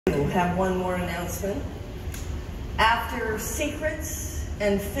Have one more announcement. After secrets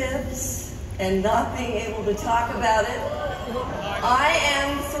and fibs and not being able to talk about it, I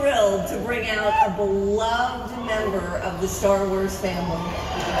am thrilled to bring out a beloved member of the Star Wars family.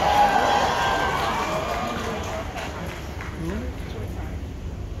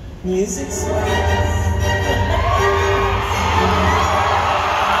 Music swells.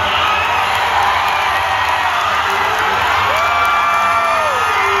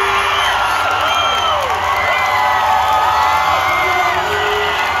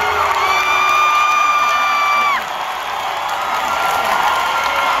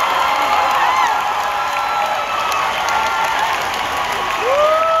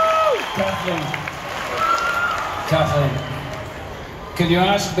 Kathleen, can you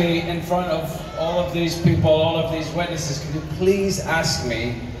ask me in front of all of these people, all of these witnesses, can you please ask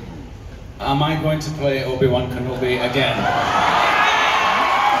me, am I going to play Obi-Wan Kenobi again?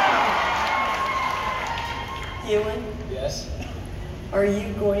 Ewan? Yes? Are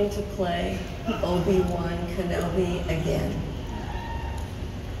you going to play Obi-Wan Kenobi again?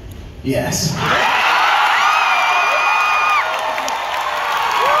 Yes.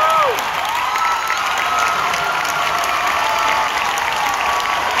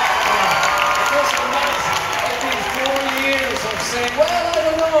 Saying, well, I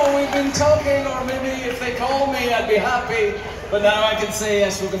don't know, we've been talking, or maybe if they call me, I'd be happy. But now I can say,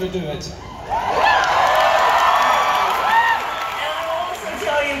 yes, we're going to do it. And I'll also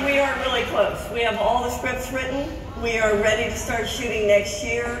tell you, we are really close. We have all the scripts written. We are ready to start shooting next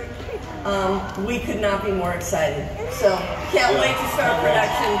year. We could not be more excited. So, can't wait to start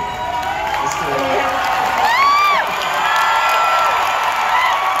production.